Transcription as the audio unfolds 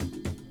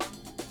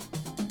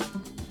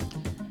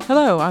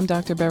Hello, I'm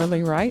Dr.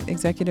 Beverly Wright,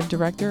 Executive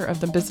Director of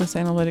the Business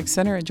Analytics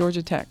Center at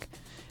Georgia Tech.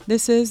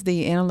 This is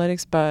the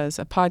Analytics Buzz,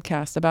 a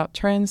podcast about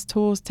trends,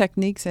 tools,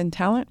 techniques, and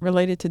talent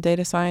related to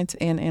data science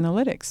and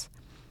analytics.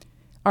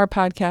 Our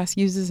podcast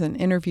uses an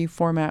interview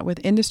format with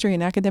industry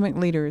and academic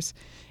leaders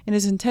and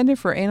is intended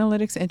for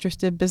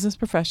analytics-interested business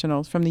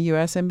professionals from the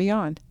U.S. and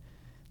beyond.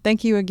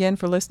 Thank you again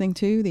for listening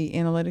to the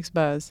Analytics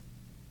Buzz.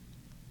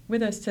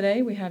 With us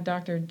today, we have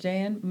Dr.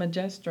 Dan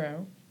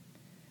Magestro,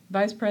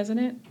 Vice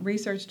President,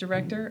 Research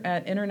Director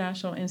at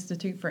International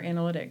Institute for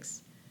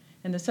Analytics.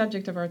 And the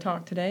subject of our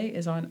talk today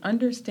is on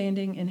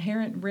understanding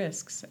inherent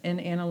risks in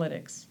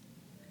analytics.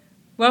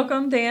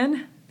 Welcome,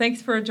 Dan.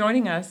 Thanks for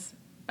joining us.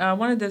 I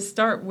wanted to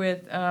start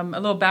with a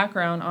little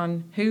background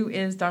on who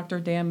is Dr.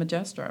 Dan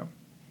Magestro.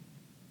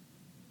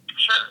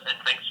 Sure, and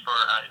thanks for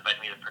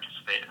inviting me to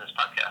participate in this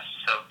podcast.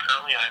 So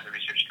currently I'm the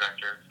Research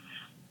Director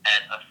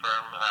at a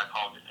firm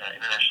called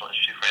International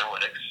Institute for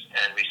Analytics,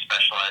 and we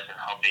specialize in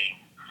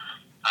helping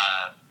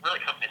really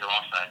companies of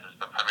all sizes,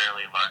 but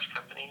primarily large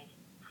companies,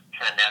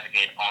 kind of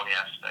navigate all the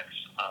aspects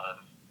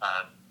of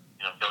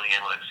building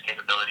analytics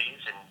capabilities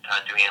and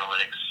doing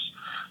analytics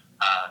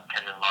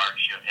kind of in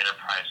large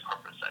enterprise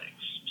corporate settings.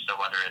 So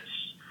whether it's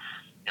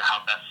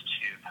how best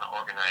to kind of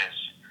organize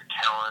your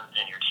talent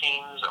and your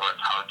teams, or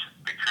it's how to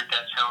recruit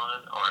that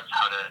talent, or it's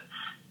how to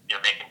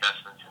make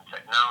investments in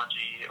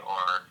technology,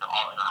 or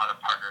how to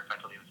partner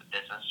effectively with the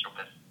business or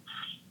with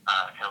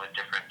kind of with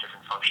different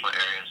functional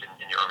areas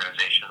in your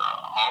organization.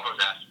 All those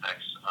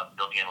aspects of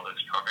building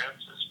analytics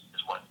programs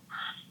is what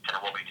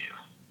we do.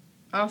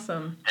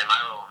 Awesome. And my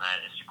role in that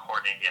is to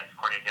coordinate the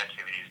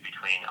activities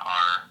between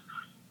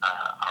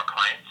our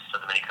clients, so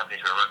the many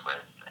companies we work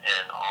with,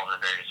 and all the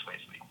various ways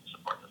we can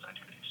support those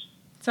activities.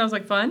 Sounds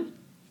like fun.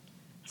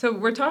 So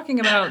we're talking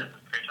about...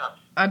 Great job.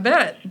 I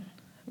bet.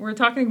 We're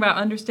talking about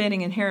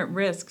understanding inherent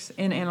risks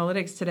in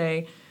analytics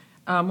today.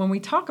 When we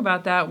talk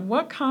about that,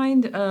 what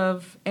kind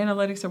of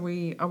analytics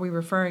are we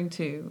referring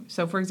to?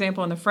 So, for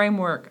example, in the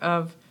framework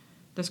of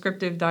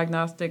descriptive,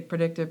 diagnostic,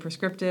 predictive,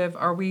 prescriptive,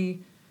 are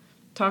we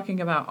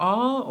talking about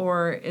all,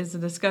 or is the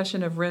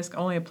discussion of risk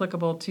only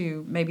applicable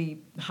to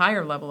maybe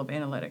higher level of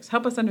analytics?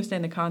 Help us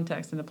understand the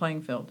context and the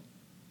playing field.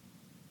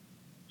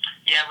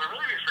 Yeah, we're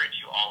really referring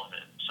to all of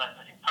it. So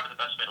I think part of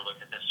the best way to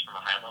look at this from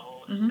a high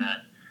level is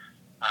that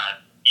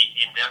the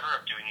endeavor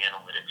of doing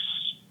analytics,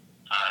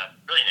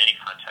 really in any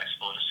context,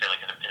 we'll just say like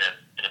in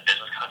a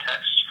business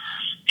context,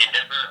 the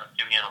endeavor of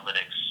doing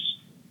analytics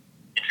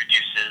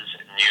introduces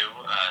new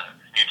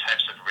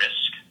types of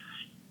risk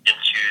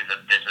into the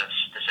business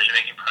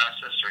decision-making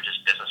process, or just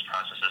business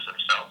processes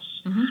themselves.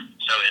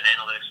 So in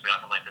analytics, we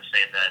often like to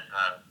say that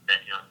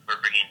we're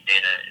bringing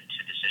data into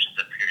decisions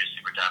that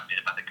previously were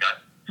dominated by the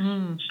gut.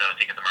 So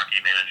think of the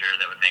marketing manager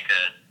that would make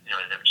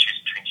that would choose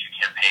between two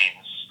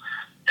campaigns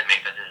and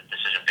make that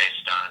decision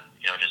based on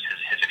just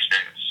his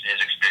experience. His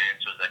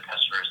experience was that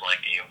customers like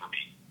A over B.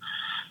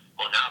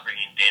 Well, now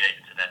bringing data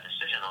into that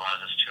decision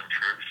allows us to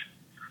improve,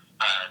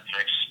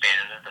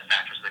 expand the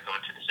factors that go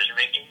into decision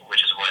making,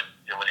 which is what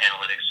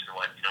analytics and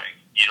what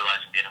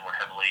utilizing data more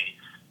heavily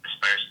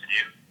aspires to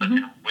do. But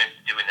then with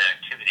doing that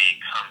activity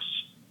comes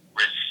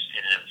risks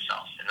in and of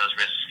itself, and those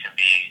risks can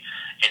be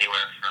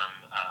anywhere from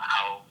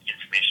how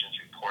information is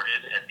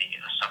reported and the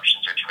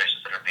assumptions or choices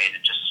that are made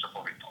in just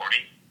simple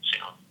reporting,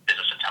 so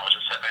business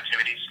intelligence type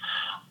activities,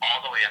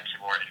 all the way up to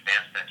more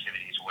advanced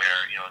activities where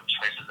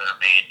choices that are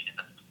made in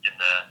the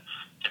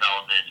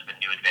development of a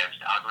new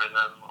advanced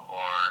algorithm,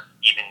 or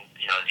even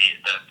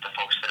the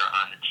folks that are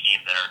on the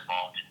team that are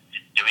involved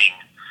in doing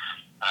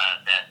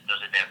those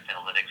advanced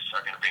analytics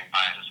are going to bring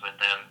biases with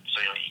them. So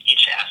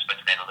each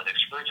aspect of analytics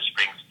really just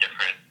brings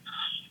different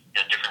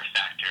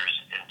factors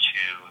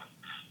into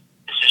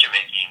decision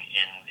making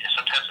in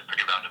sometimes in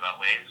pretty roundabout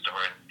ways,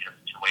 or in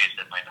ways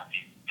that might not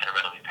be kind of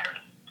readily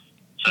apparent.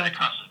 So it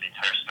crosses the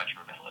entire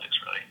spectrum of analytics,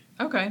 really.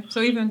 Okay,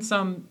 so even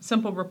some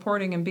simple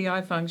reporting and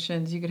BI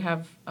functions, you could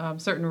have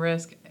certain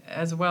risk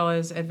as well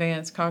as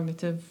advanced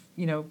cognitive,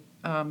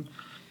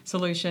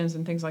 solutions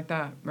and things like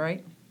that,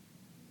 right?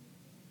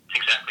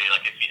 Exactly.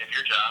 Like if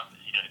your job,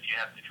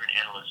 if you're an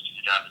analyst,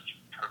 your job is to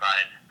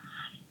provide,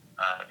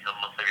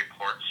 monthly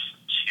reports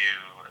to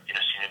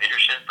senior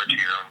leadership or to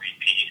your own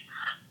VP.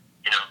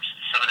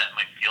 Some of that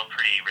might feel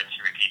pretty rinse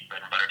and repeat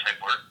bread and butter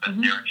type work, but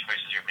there are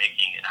choices you're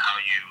making in how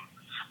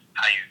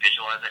you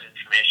visualize that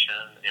information.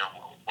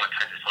 What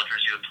kinds of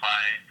filters you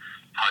apply,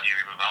 how do you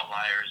remove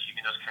outliers,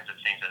 even those kinds of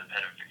things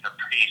at a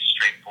pretty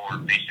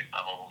straightforward, basic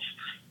levels.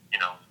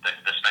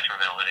 The spectrum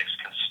of analytics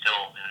can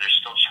there's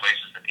still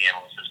choices that the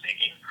analyst is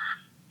making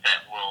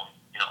that will,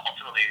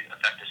 ultimately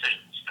affect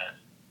decisions that,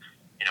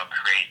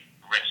 create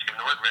risk. And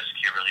the word risk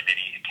here really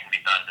maybe it can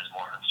be thought of as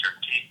more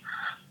uncertainty.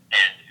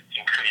 And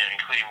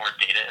including more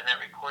data in that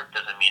report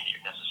doesn't mean that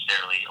you're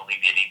necessarily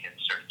alleviating the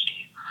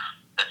uncertainty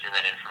that's in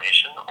that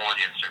information, or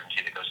the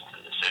uncertainty that goes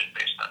into the decision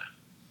based on it.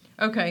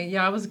 Okay,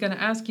 yeah, I was going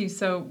to ask you,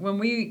 so when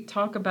we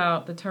talk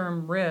about the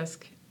term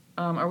risk,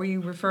 are we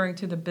referring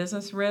to the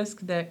business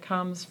risk that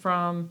comes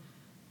from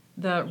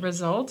the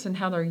results and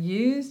how they're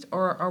used,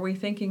 or are we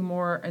thinking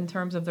more in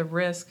terms of the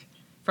risk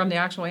from the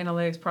actual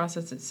analytics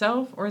process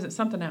itself, or is it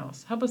something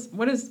else? Help us.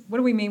 What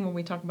do we mean when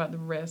we talk about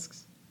the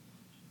risks?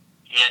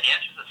 Yeah, the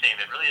answer is the same.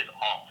 It really is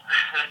all,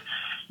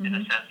 in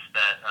the sense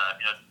that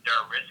there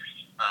are risks.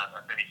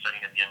 Maybe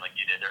starting at the end, like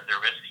you did, there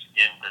are risks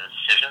in the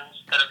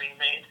decisions that are being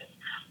made,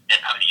 and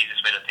probably the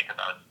easiest way to think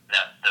about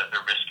that,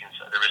 the risky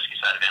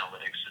side of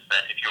analytics, is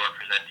that if you're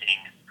presenting,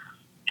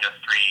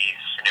 three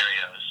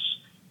scenarios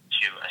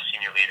to a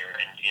senior leader,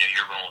 and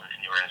your role in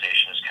the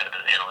organization is kind of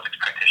an analytics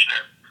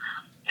practitioner,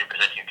 and you're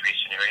presenting three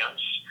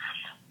scenarios.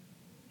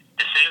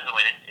 Decisions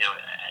went in,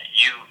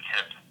 you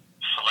kind of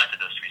selected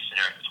those three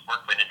scenarios.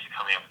 Work went into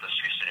coming up with those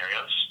three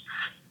scenarios,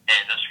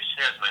 and those three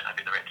scenarios might not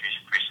be the right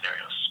three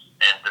scenarios.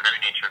 And the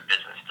very nature of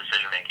business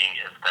decision making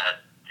is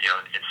that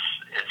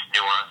it's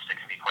nuanced. It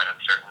can be quite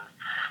uncertain,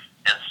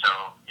 and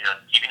so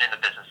even in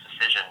the business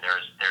decision,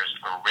 there's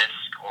a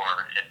risk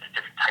or a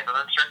different type of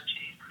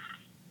uncertainty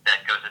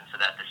that goes into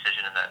that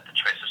decision and the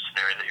choice of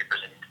scenario that you're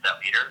presenting to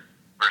that leader,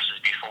 versus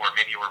before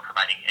maybe you weren't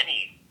providing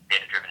any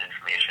data-driven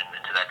information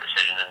into that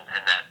decision,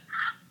 and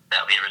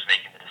that leader is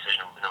making the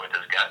decision with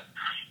his gut.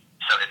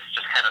 So it's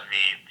just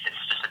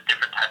it's just a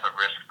different type of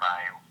risk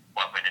by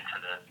what went into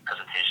the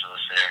presentation of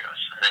those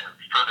scenarios. And then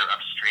further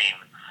upstream,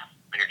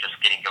 when you're just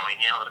getting going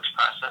in the analytics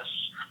process,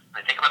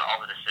 I think about all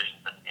the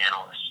decisions that an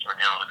analyst or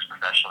an analytics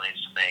professional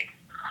needs to make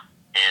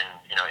in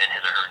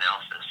his or her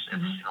analysis.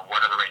 It's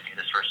what are the right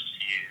data sources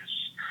to use?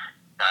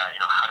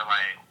 How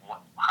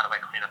do I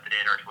clean up the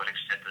data, or to what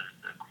extent does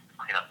the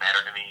cleanup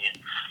matter to me?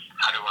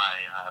 How do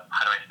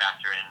I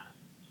factor in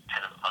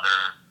kind of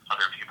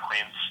other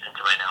viewpoints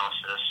into my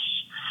analysis?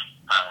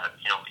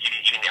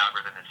 Even the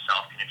algorithm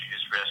itself can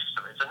introduce risks.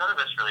 So none of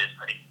this really is,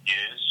 I think,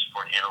 news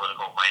for an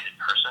analytical-minded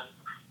person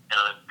and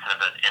kind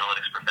of an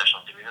analytics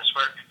professional doing this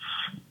work.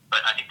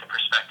 But I think the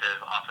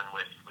perspective often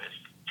with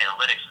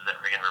analytics is that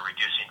we're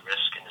reducing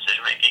risk in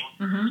decision making,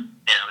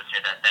 and I would say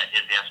that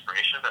is the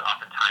aspiration. But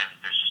oftentimes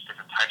there's just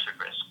different types of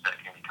risks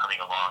that can be coming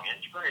along, and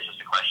it's really just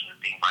a question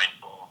of being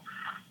mindful,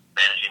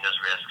 managing those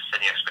risks,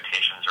 setting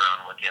expectations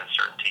around what the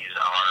uncertainties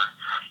are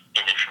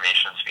in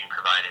information that's being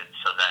provided,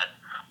 so that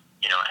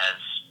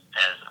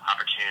as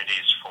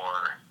opportunities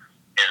for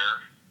error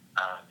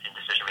in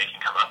decision making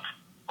come up,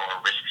 or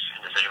risks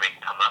in decision making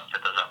come up,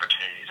 that those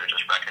opportunities are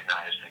just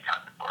recognized and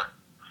accounted for.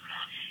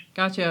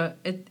 Gotcha.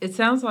 It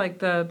sounds like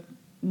the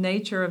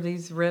nature of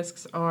these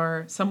risks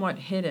are somewhat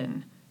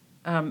hidden,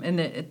 and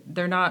that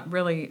they're not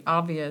really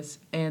obvious,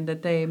 and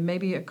that they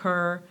maybe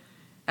occur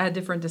at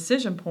different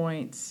decision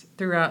points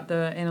throughout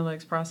the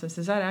analytics process.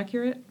 Is that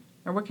accurate?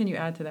 Or what can you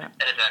add to that?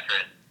 That is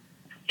accurate.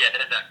 Yeah,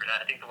 that is accurate.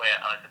 I think the way I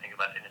like to think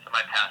about it, so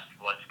my past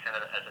was kind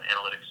of as an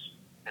analytics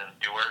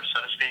doer,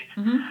 so to speak,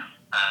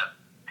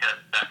 kind of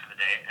back in the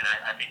day. And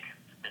I think,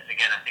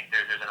 again,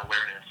 there's an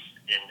awareness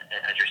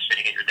as you're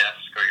sitting at your desk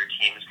or your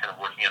team is kind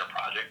of working on a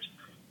project,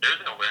 there's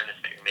an awareness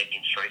that you're making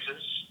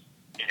choices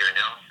in your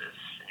analysis,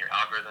 in your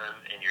algorithm,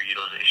 in your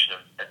utilization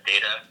of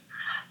data,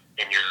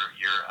 in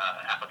your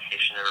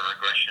application of a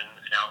regression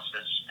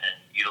analysis, and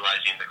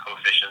utilizing the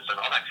coefficients and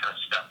all that kind of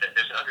stuff. That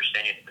there's an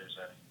understanding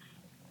that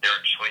there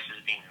are choices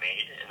being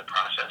made in the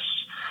process.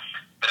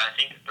 But I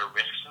think the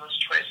risks in those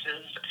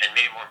choices, and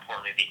maybe more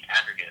importantly, the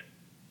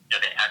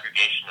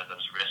aggregation of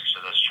those risks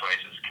or those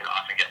choices can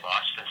often get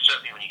lost. And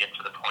certainly when you get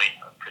to the point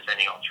of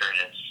presenting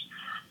alternatives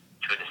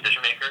to a decision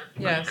maker,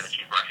 yes, like the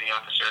chief marketing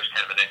officer is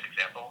kind of a nice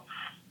example.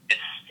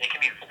 It can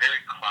be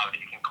very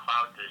cloudy. It can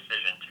cloud the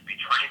decision to be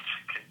trying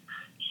to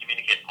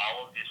communicate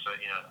all of these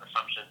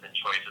assumptions and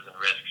choices and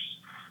risks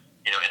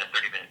in a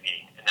 30-minute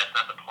meeting. And that's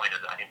not the point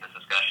of this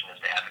discussion,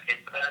 is to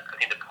advocate for that. I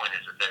think the point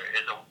is that there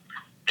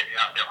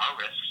are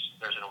risks.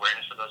 There's an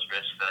awareness of those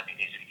risks that I think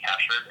needs to be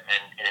captured.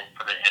 And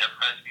from an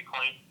enterprise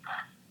viewpoint,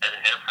 as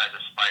an enterprise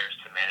aspires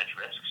to manage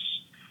risks,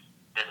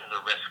 this is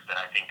a risk that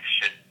I think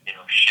should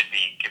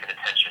be given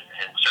attention.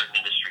 And certain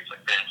industries,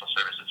 like financial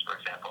services, for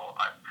example,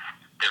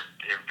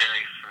 they're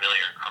very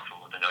familiar and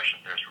comfortable with the notion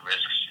that there's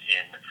risks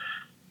in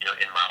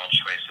model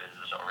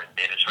choices or in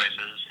data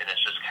choices, and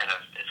it's kind of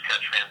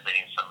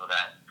translating some of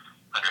that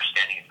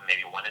understanding into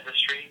maybe one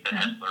industry that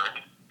has learned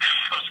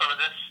from some of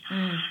this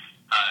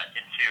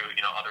into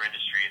other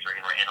industries, or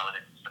where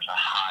analytics is such a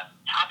hot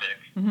topic.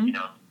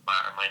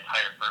 My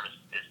entire firm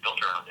is built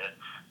around it,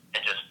 and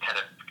just kind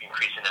of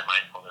increasing that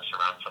mindfulness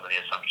around some of the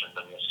assumptions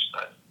and risks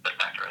that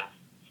factor in.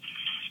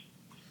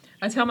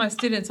 I tell my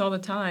students all the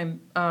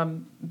time,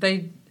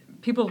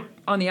 people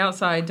on the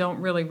outside don't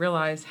really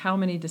realize how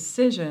many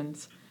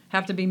decisions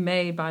have to be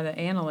made by the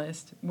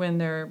analyst when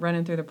they're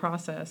running through the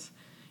process.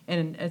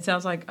 And it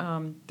sounds like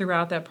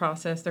throughout that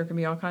process there can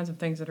be all kinds of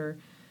things that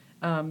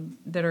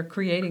are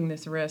creating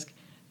this risk.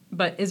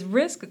 But is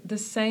risk the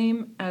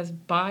same as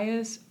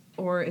bias,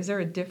 or is there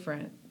a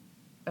difference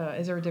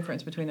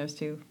between those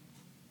two?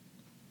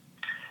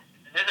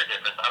 There's a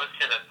difference. I would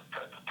say that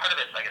part of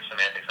it's,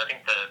 semantics. I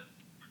think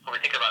when we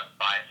think about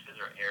biases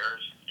or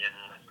errors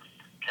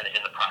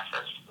in the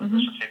process, let's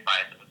just say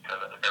bias is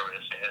kind of a fair way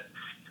to say it.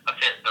 I'd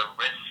say the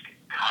risk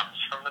comes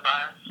from the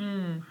bias.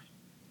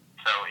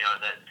 So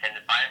and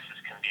the biases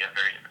can be of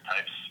very different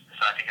types.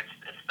 So I think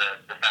it's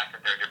the fact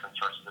that there are different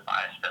sorts of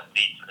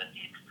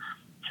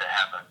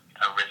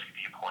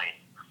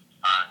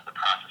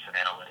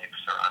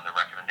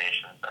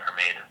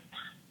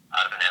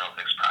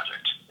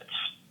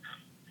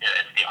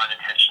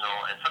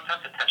accidental and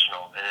sometimes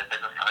intentional. In a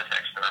business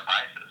context, there are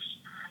biases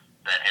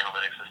that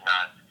analytics is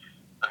not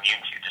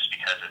immune to. Just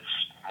because it's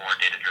more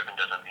data driven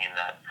doesn't mean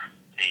that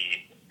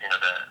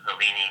the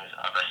leanings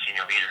of a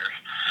senior leader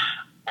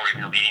or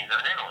even the leanings of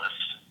an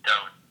analyst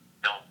don't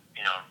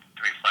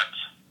reflect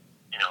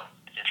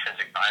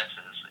intrinsic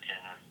biases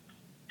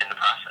in the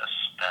process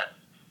that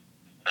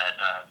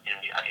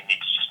I think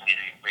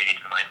we need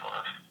to be mindful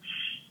of.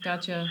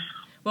 Gotcha.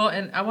 Well,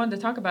 and I wanted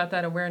to talk about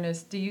that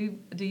awareness. Do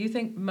you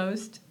think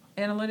most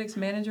analytics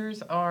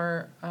managers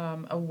are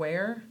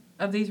aware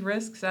of these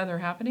risks that are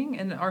happening,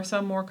 and are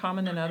some more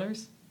common than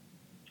others?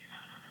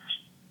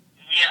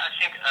 Yeah, I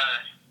think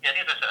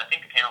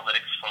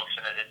analytics folks.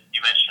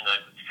 You mentioned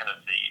kind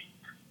of the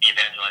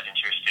evangelizing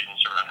to your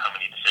students around how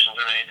many decisions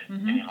are made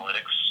in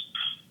analytics.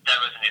 That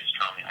resonates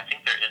strongly. I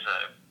think there is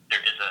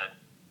a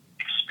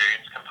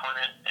experience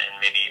component and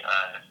maybe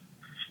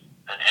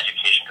an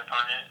education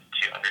component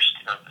to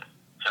understand.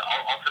 So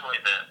ultimately,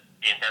 the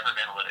endeavor of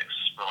analytics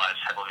relies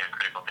heavily on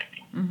critical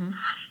thinking,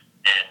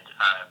 and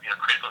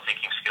critical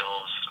thinking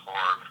skills,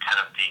 or kind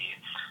of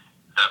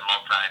the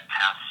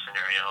multi-path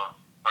scenario,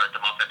 or the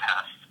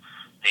multi-path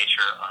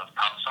nature of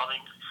problem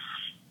solving.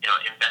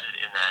 Embedded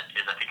in that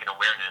is, I think, an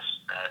awareness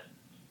that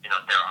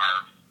there are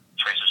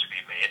choices to be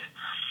made.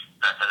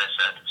 As I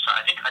said, so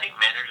I think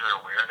managers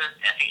are aware of it.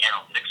 I think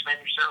analytics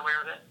managers are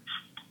aware of it.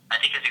 I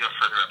think as you go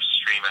further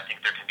upstream, I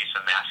think there can be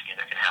some masking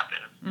that can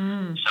happen.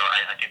 So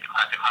I think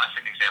the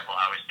classic example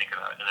I always think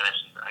about, and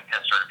I kind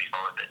of started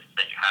before with it,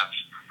 that you have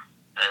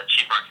a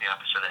chief marketing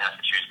officer that has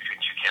to choose between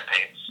two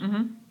campaigns.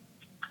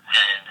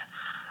 And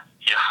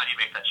how do you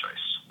make that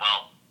choice?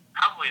 Well,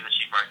 probably the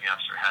chief marketing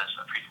officer has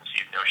a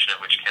preconceived notion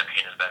of which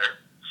campaign is better,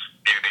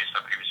 maybe based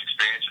on previous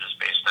experience or just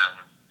based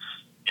on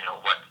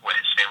what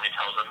his family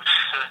tells him.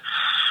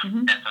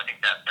 And so I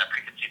think that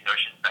preconceived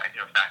notion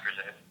factors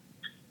in.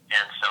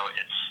 And so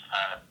it's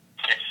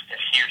if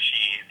he or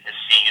she is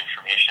seeing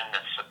information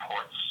that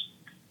supports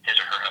his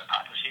or her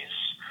hypotheses,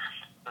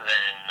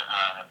 then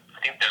I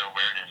think their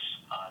awareness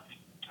of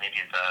maybe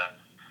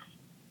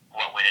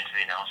what went into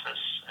the analysis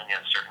and the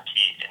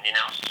uncertainty in the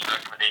analysis and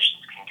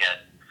recommendations can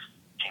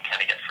kind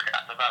of get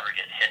forgotten about or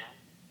get hidden.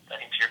 I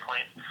think, to your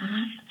point.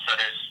 So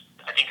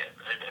I think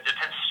it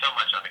depends so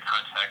much on the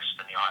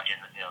context and the audience,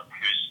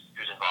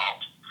 who's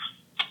involved.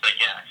 But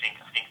yeah, I think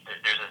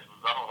that there's a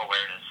level of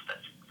awareness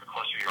that the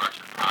closer you are to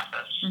the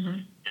process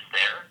is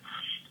there.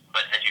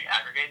 But as you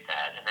aggregate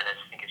that, and then as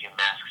you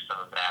mask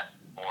some of that,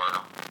 or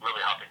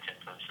really helping to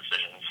influence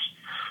decisions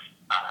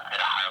at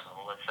a higher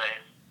level, let's say,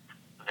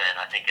 then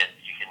I think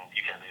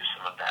you can lose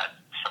some of that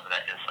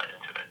insight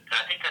into it. And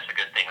I think that's a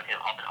good thing.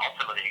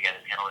 Ultimately, again,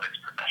 as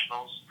analytics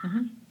professionals,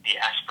 the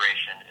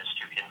aspiration is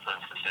to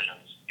influence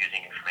decisions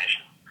using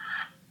information.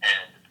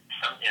 And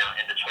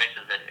and the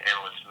choices that an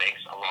analyst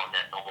makes along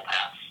that noble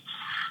path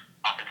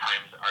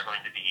oftentimes are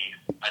going to be,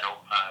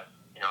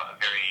 a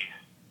very,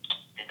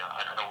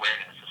 an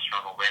awareness, a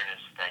strong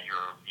awareness that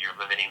you're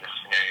limiting the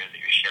scenarios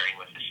that you're sharing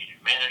with the senior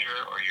manager,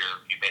 or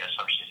you've made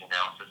assumptions in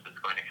analysis that's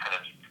going to kind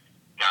of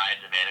guide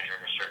the manager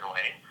in a certain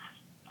way.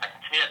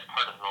 To me, that's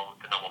part of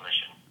the noble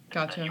mission.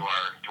 Gotcha. That you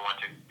want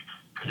to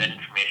present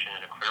information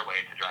in a clear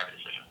way to drive a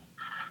decision.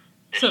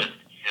 It's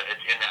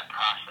in that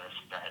process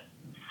that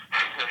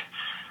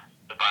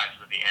the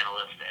biases of the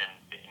analyst and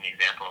in the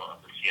example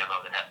of the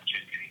CMO that has to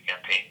choose between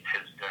campaign,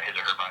 his or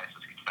her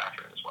biases can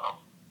factor in as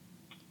well.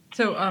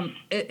 So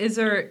is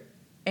there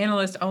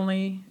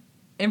analyst-only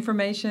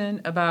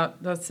information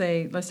about, let's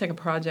take a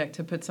project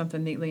to put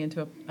something neatly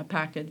into a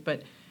package,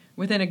 but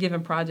within a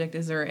given project,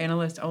 is there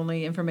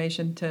analyst-only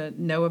information to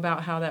know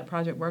about how that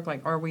project worked?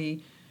 Like, are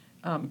we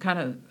kind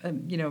of,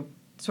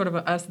 sort of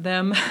a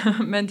us-them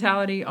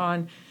mentality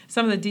on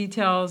some of the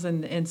details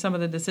and some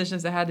of the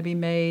decisions that had to be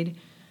made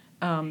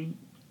in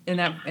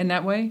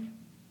that way?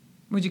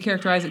 Would you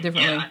characterize it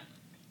differently? Yeah,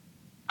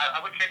 I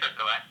would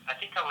characterize it. I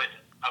think I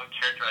would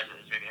characterize it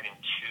as maybe having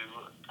two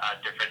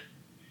different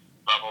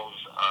levels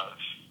of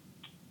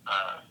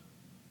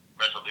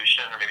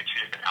resolution, or maybe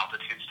two different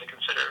altitudes to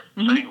consider.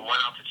 So I think one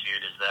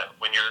altitude is that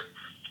when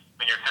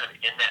you're kind of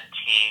in that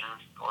team,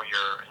 or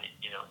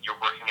you're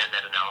working on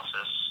that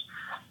analysis,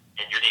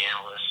 and you're the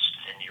analyst,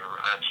 and you're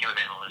on a team of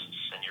analysts,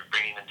 and you're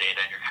bringing the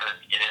data, and you're kind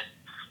of in it.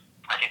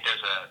 I think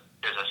there's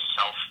a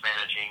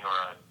self-managing or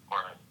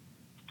a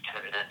kind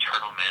of an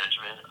internal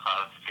management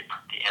of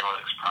the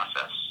analytics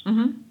process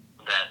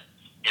that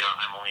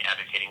I'm only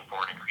advocating for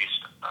an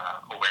increased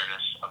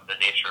awareness of the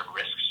nature of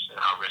risks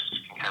and how risks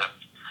can kind of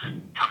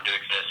come to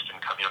exist, and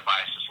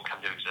biases can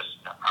come to exist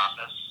in that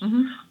process.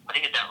 I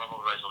think at that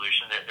level of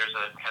resolution, there's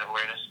a kind of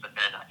awareness. But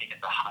then I think at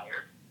the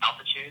higher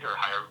altitude or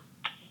higher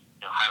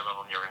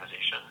level in the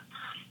organization,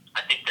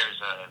 I think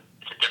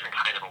it's a different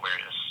kind of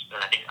awareness. And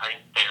I think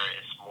there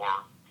is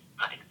more.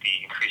 I think the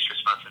increased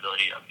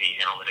responsibility of the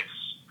analytics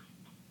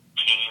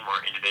team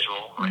or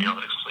individual or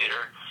analytics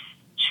leader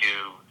to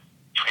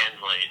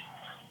translate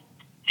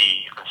the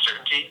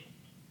uncertainty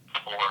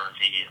or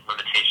the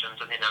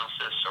limitations of the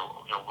analysis,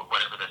 or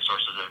whatever the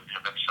sources of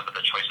some of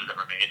the choices that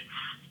were made,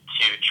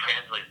 to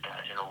translate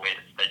that in a way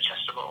that's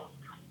digestible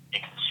and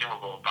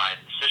approval by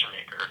the decision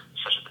maker,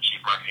 such as the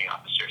chief marketing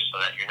officer, so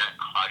that you're not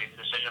clouding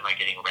the decision by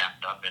getting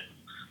wrapped up in,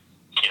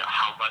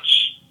 how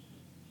much,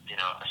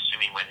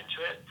 assuming went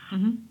into it,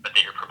 but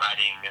that you're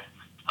providing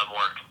a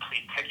more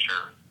complete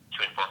picture to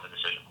inform the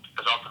decision.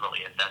 Because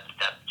ultimately, if that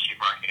chief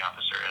marketing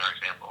officer, in our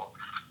example,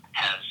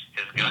 has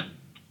his gut,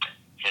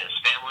 his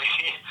family,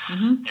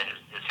 and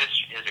his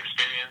history, his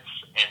experience,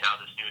 and now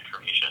this new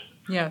information,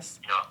 yes,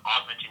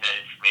 augmenting that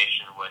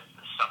information with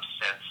some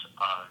sense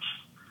of,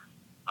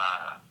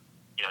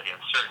 the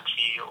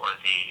uncertainty or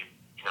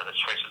the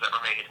choices that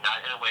were made,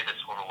 not in a way that's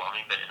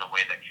overwhelming, but in a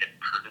way that can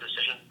improve the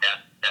decision.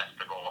 That's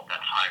the goal of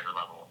that higher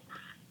level,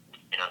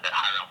 that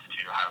higher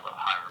altitude or higher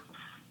level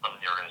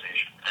of the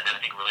organization. And then I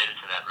think related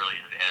to that really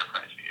is the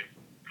enterprise view.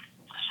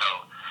 So,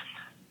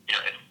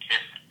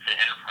 if an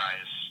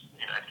enterprise,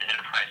 if an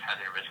enterprise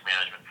has a risk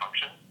management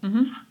function,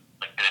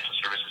 like financial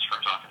services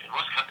firms often do,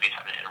 most companies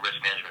have a risk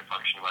management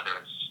function, whether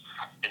it's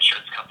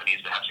insurance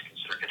companies that have to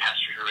consider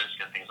catastrophe risk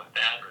and things like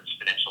that, or it's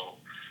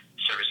financial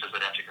services that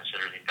have to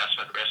consider the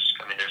investment risk.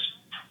 I mean, there's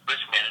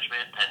risk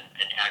management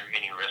and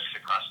aggregating risks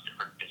across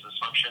different business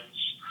functions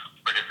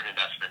for different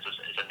investments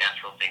is a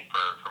natural thing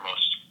for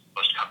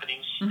most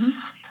companies.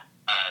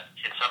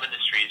 In some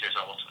industries, there's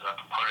also a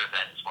component of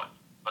that is what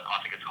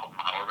often gets called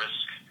model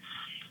risk.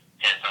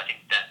 And so I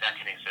think that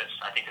can exist.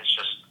 I think it's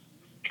just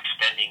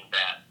extending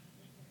that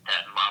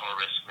model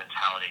risk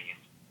mentality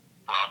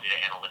broadly to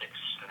analytics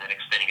and then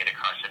extending it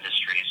across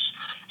industries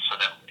so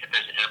that if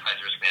there's an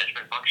enterprise risk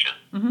management function,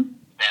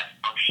 that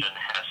function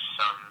has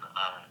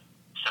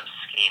some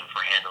scheme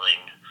for handling,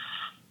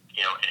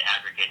 and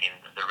aggregating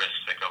the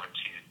risks that go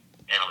into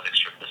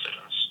analytics-driven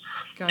decisions.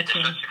 Gotcha.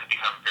 It just can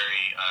become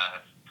very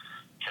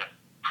kind of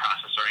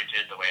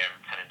process-oriented, the way I'm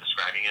kind of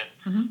describing it.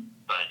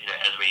 But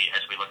as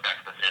we look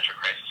back at the financial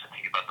crisis and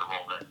think about the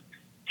role that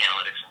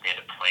analytics and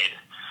data played,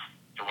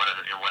 and one of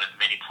the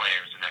many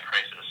players in that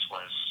crisis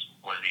was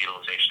the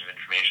utilization of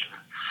information.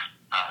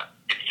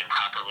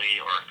 Improperly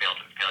or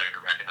failure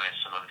to recognize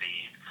some of the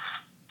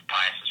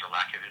biases or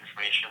lack of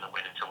information that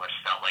went into what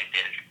felt like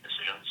data-driven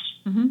decisions.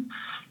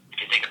 If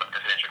you think about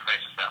the financial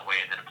crisis that way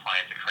and then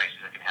apply it to crises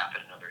that can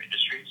happen in other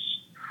industries,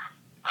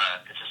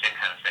 it's the same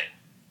kind of thing.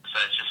 So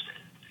it's just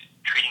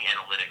treating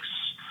analytics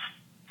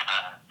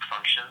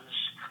functions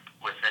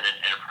within an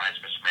enterprise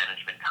risk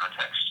management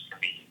context can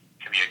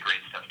be a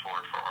great step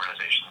forward for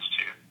organizations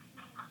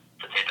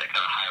to take that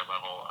kind of higher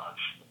level of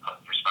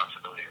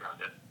responsibility around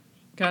it.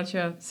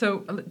 Gotcha. So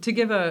to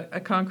give a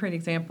concrete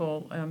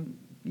example,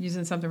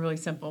 using something really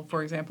simple,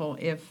 for example,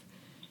 if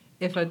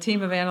a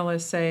team of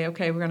analysts say,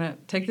 okay, we're going to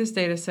take this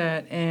data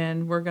set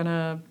and we're going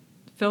to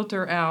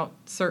filter out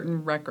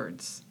certain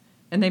records,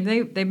 and they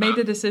made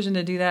the decision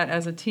to do that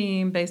as a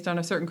team based on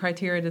a certain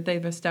criteria that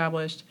they've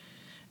established,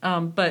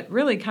 but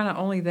really kind of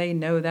only they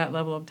know that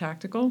level of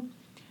tactical.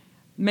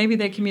 Maybe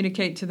they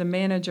communicate to the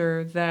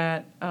manager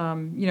that,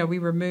 we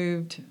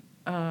removed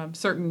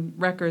certain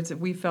records that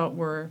we felt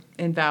were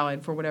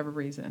invalid for whatever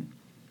reason.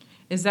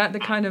 Is that the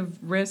kind of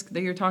risk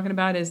that you're talking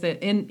about? Is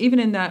that even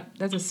in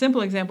that's a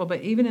simple example,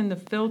 but even in the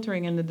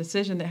filtering and the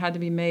decision that had to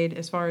be made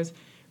as far as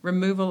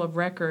removal of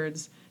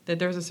records, that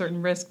there's a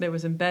certain risk that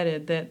was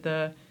embedded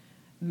that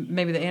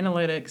maybe the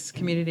analytics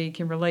community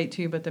can relate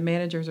to, but the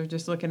managers are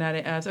just looking at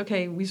it as,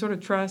 okay, we sort of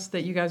trust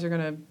that you guys are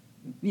going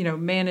to,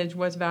 manage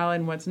what's valid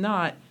and what's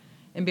not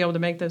and be able to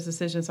make those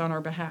decisions on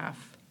our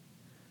behalf.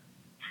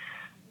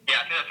 Yeah,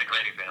 I think that's a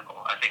great example.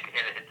 I think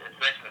it's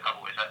nice in a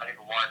couple ways. I think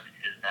one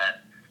is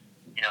that,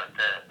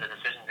 the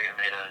decisions that get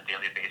made on a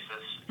daily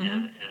basis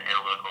in an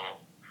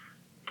analytical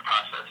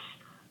process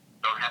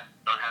don't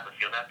have to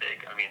feel that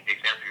big. I mean, the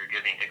example you're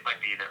giving, it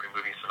might be that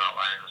removing some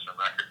outliers or some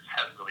records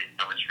has really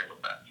no material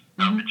effect.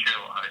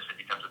 Material obviously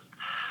becomes a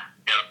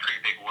pretty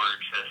big word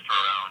to throw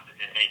around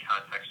in any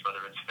context, whether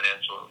it's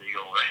financial,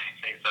 legal, or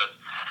anything. So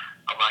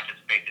a lot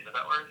gets baked into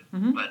that word.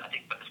 But I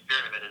think the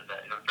spirit of it is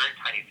that very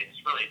tiny things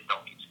really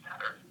don't need to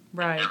matter.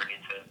 Right. They never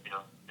need to,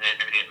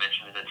 maybe they get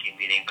mentioned in a team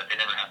meeting, but they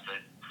never have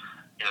to.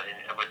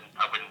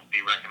 I wouldn't be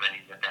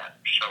recommending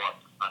that show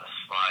up on a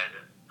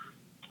slide and,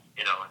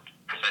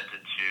 presented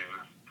to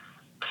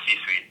a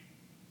C-suite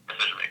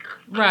decision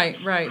maker. Right.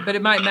 But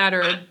it might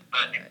matter.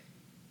 But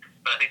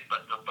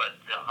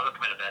the other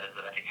point of that is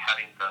that I think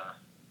having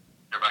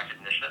the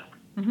recognition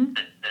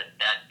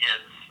that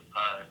is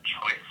a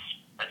choice,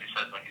 as you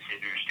said, like you say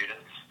to your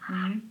students,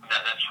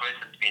 that choice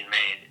that's being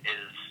made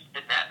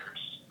it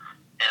matters.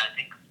 And I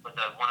think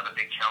one of the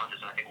big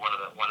challenges, and I think one of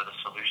the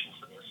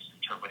solutions to this,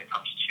 in terms when it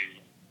comes to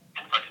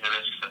conflicting the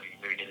risks that we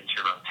maybe get into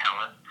around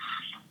talent,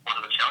 one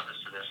of the challenges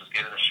to this is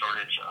given the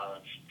shortage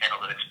of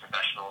analytics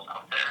professionals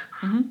out there,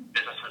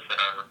 businesses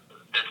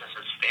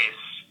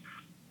face,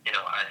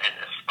 and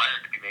aspire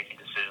to be making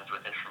decisions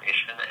with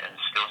information and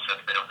skill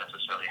sets they don't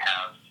necessarily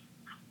have,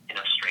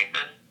 strength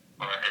in,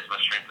 or as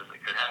much strength as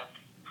they could have.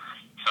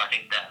 So I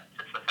think that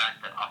it's the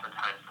fact that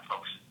oftentimes the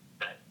folks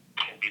that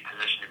can be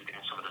positioned to be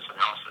doing some of this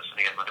analysis, and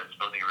again, whether it's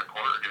building a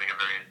report or doing a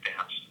very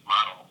advanced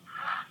model,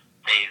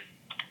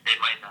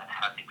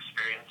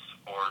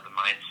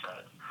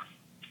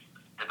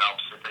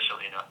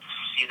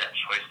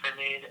 choice they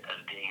made as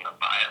being a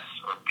bias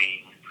or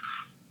being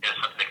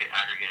something that could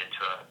aggregate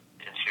into a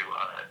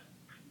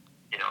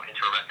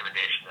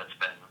recommendation that's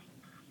been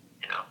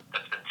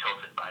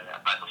tilted by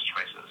those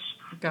choices.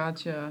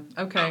 Gotcha.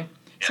 Okay.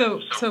 So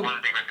one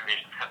of the big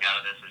recommendations coming out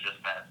of this is just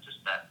that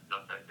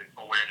the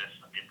awareness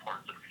of the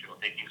importance of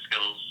critical thinking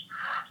skills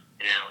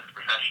in analytics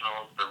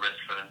professionals, the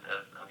risk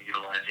of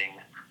utilizing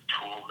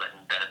tools that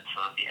embed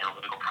some of the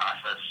analytical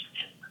process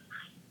in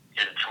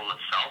the tool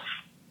itself,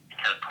 and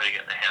kind of putting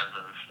it in the hands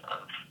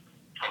of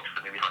folks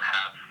that maybe don't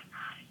have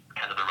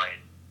kind of the right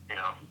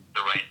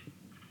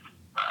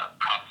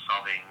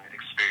problem-solving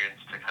experience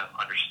to kind of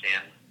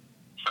understand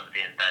some of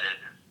the embedded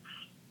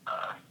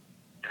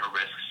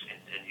risks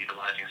in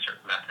utilizing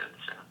certain methods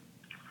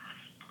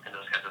and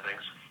those kinds of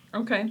things.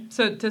 Okay.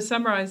 So to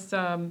summarize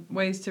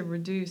ways to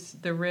reduce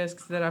the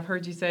risks that I've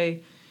heard you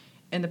say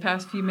in the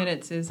past few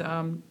minutes is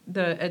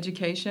the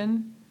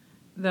education,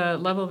 the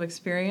level of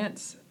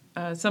experience.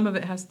 Some of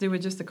it has to do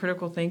with just the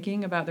critical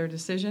thinking about their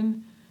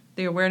decision,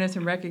 the awareness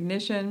and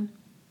recognition,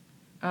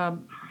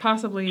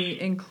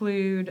 possibly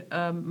include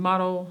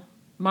model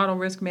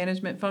risk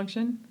management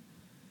function.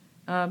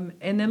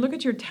 And then look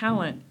at your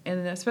talent,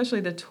 and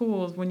especially the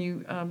tools. When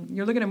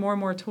you're looking at more and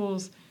more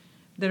tools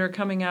that are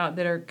coming out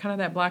that are kind of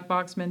that black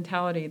box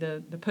mentality,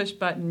 the push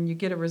button, you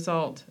get a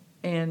result,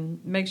 and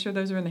make sure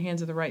those are in the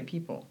hands of the right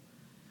people.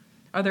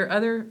 Are there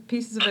other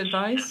pieces of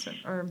advice,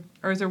 or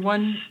is there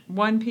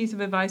one piece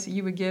of advice that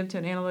you would give to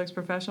an analytics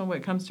professional when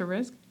it comes to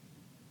risk?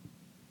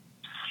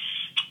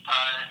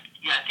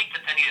 Yeah, I think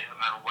depending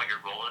on what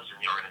your role is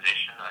in the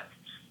organization,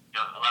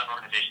 a lot of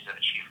organizations have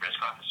a chief risk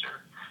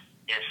officer.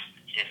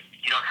 If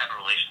you don't have a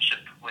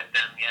relationship with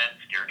them yet,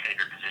 your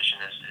position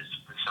is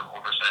with some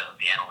oversight of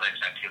the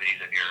analytics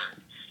activities of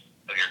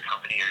your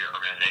company or your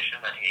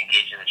organization, I think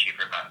engaging the chief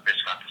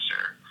risk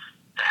officer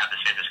to have the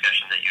same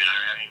discussion that you and I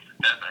are having with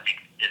them, I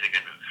think is a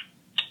good move.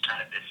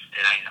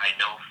 And I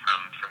know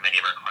from many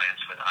of our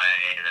clients with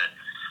IIA that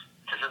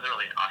this isn't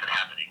really often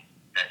happening.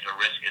 That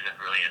risk isn't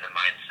really in the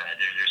mindset.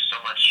 There's so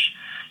much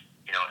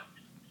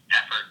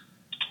effort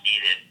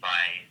needed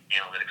by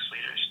analytics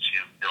leaders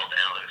to build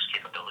analytics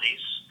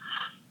capabilities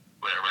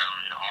around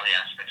all the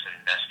aspects of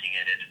investing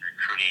in it and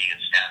recruiting and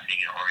staffing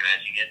and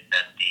organizing it,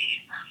 that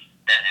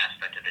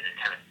aspect of it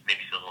kind of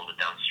maybe feels a little bit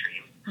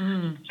downstream.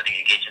 So I think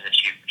engaging the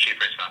chief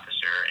risk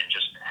officer and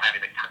just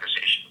having the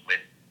conversation with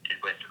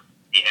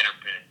the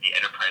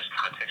enterprise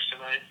context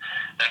in mind,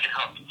 that can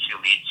help to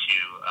lead to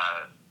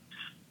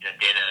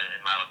data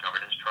and model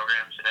governance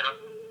programs and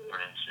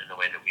governance in the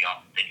way that we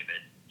often think of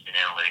it in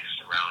analytics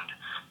around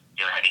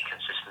having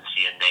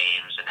consistency in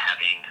names and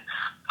having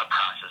a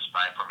process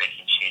for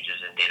making changes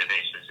in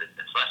databases.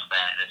 It's less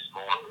that, and it's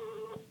more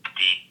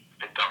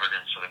the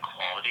governance or the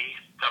quality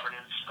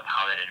governance of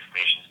how that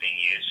information is being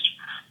used,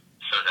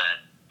 so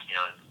that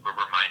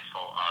we're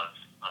mindful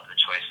of the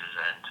choices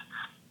and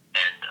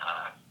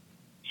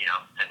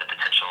the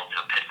potential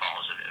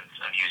pitfalls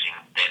of using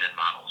data and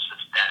models.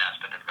 It's that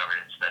aspect of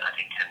governance that I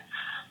think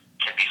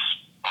can be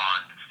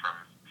spawned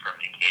from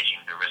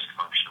engaging the risk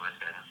function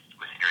within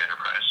your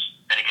enterprise.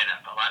 And again,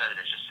 a lot of it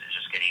is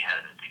just getting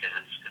ahead of it, because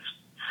it's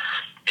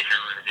if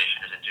your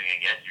organization isn't doing it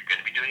yet, you're going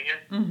to be doing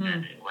it.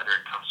 And whether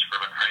it comes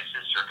from a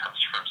crisis or it comes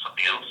from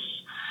something else,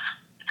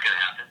 it's going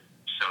to happen.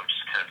 So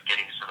just kind of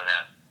getting some of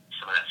that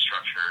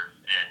structure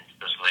and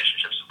those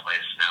relationships in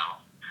place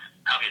now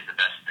probably is the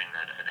best thing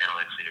that an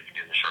analytics leader can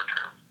do in the short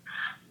term.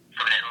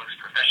 From an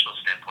analytics professional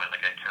standpoint,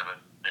 like I kind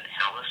of an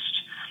analyst,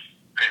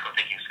 critical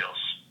thinking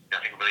skills. I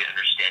think really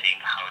understanding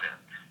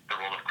the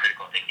role of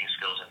critical thinking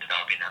skills in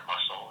developing that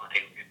muscle. I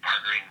think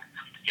partnering,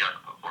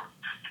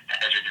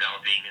 as you're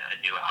developing a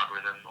new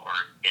algorithm or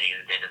getting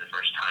the data the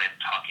first time,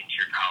 talking to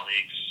your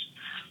colleagues,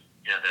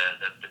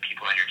 the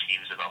people on your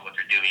teams about what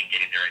they're doing,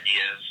 getting their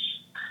ideas,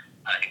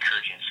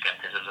 encouraging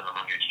skepticism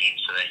among your team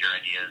so that your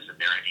ideas and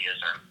their ideas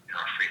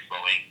are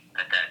free-flowing,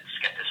 and that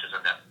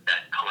skepticism,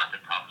 that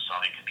collective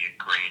problem-solving can be a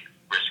great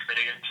risk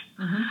mitigant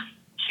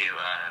to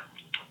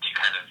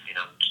kind of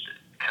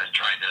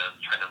trying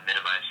to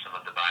minimize some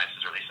of the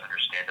biases, or at least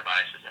understand the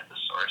biases at the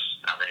source,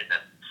 not letting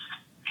them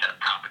kind of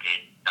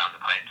propagate down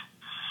the pipe.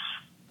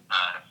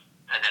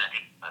 And then I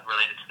think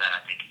related to that,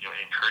 I think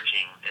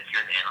encouraging, if you're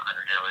an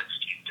analytics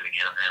team doing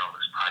an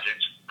analytics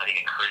project, I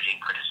think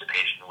encouraging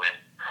participation with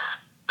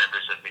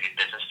members of maybe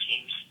business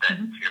teams that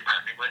you're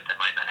partnering with that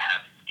might not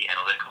have the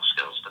analytical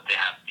skills, but they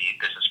have the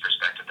business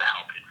perspective to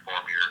help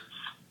inform your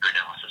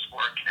analysis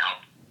work and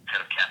help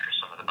kind of capture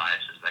some of the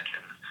biases that can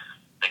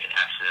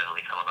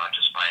accidentally come about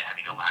just by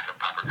having a lack of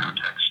proper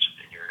context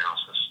in your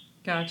analysis.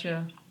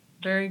 Gotcha.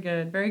 Very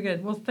good. Very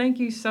good. Well, thank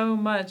you so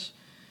much,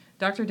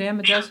 Dr. Dan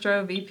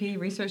Magestro, VP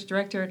Research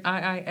Director at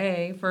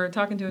IIA, for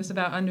talking to us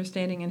about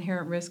understanding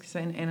inherent risks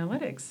in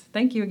analytics.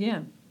 Thank you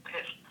again.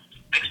 Okay.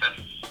 Thanks,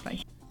 Ben.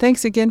 Bye.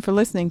 Thanks again for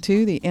listening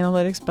to The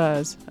Analytics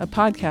Buzz, a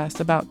podcast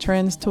about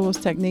trends, tools,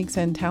 techniques,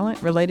 and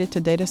talent related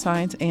to data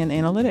science and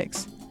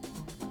analytics.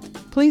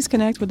 Please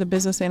connect with the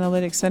Business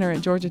Analytics Center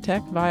at Georgia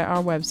Tech via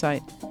our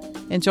website,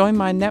 And join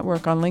my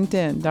network on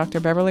LinkedIn, Dr.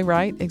 Beverly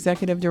Wright,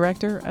 Executive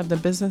Director of the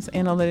Business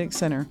Analytics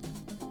Center.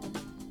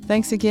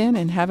 Thanks again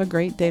and have a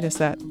great data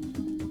set.